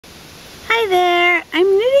Hi there!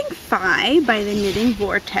 I'm knitting Phi by the Knitting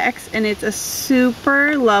Vortex, and it's a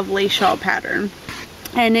super lovely shawl pattern.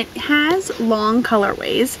 And it has long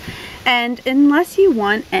colorways, and unless you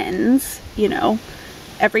want ends, you know,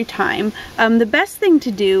 every time, the best thing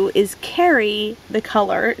to do is carry the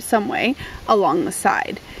color some way along the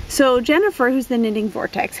side. So Jennifer, who's the Knitting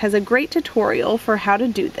Vortex, has a great tutorial for how to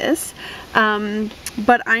do this,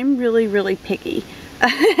 but I'm really picky.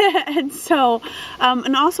 And so,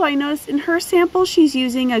 and also I noticed in her sample she's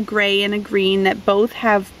using a gray and a green that both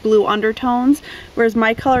have blue undertones, whereas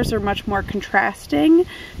my colors are much more contrasting.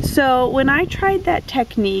 So when I tried that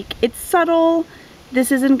technique, it's subtle.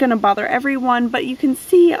 This isn't going to bother everyone, but you can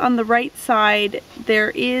see on the right side there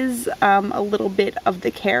is a little bit of the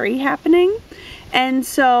carry happening. And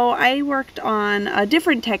so I worked on a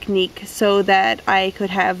different technique so that I could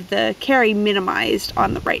have the carry minimized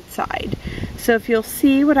on the right side. So if you'll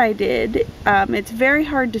see what I did, it's very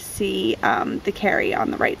hard to see the carry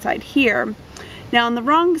on the right side here. Now on the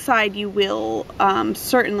wrong side you will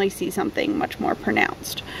certainly see something much more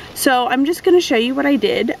pronounced. So I'm just going to show you what I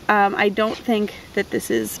did. I don't think that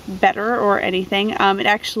this is better or anything. It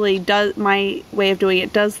actually does, my way of doing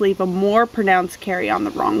it does leave a more pronounced carry on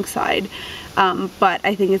the wrong side, but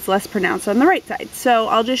I think it's less pronounced on the right side. So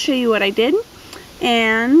I'll just show you what I did,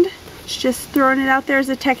 and just throwing it out there as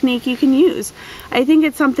a technique you can use. I think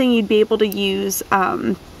it's something you'd be able to use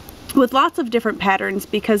with lots of different patterns,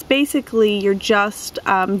 because basically you're just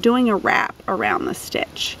doing a wrap around the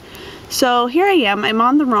stitch. So here I am, I'm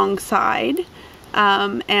on the wrong side,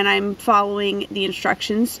 and I'm following the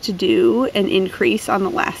instructions to do an increase on the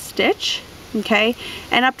last stitch. Okay,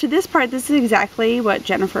 and up to this part, this is exactly what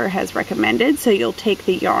Jennifer has recommended. So you'll take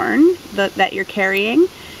the yarn that you're carrying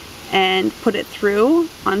and put it through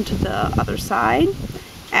onto the other side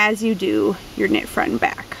as you do your knit front and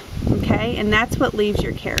back. Okay, and that's what leaves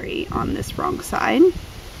your carry on this wrong side.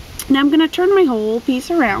 Now I'm going to turn my whole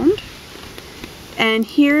piece around, and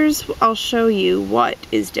I'll show you what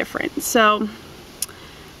is different. So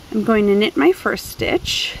I'm going to knit my first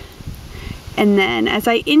stitch, and then as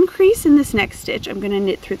I increase in this next stitch, I'm going to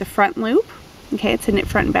knit through the front loop. Okay, it's a knit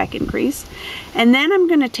front and back increase. And then I'm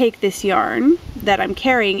going to take this yarn that I'm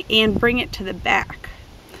carrying and bring it to the back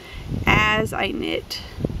as I knit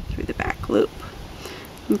through the back loop.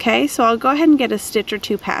 Okay, so I'll go ahead and get a stitch or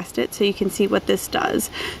two past it so you can see what this does.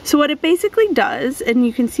 So what it basically does, and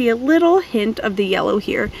you can see a little hint of the yellow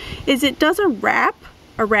here, is it does a wrap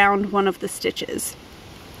around one of the stitches.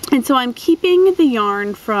 And so I'm keeping the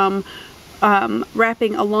yarn from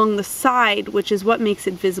wrapping along the side, which is what makes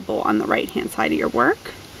it visible on the right hand side of your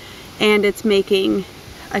work, and it's making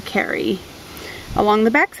a carry along the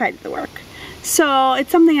back side of the work. So it's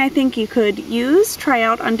something I think you could use, try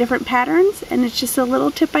out on different patterns, and it's just a little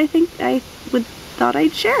tip I think thought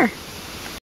I'd share.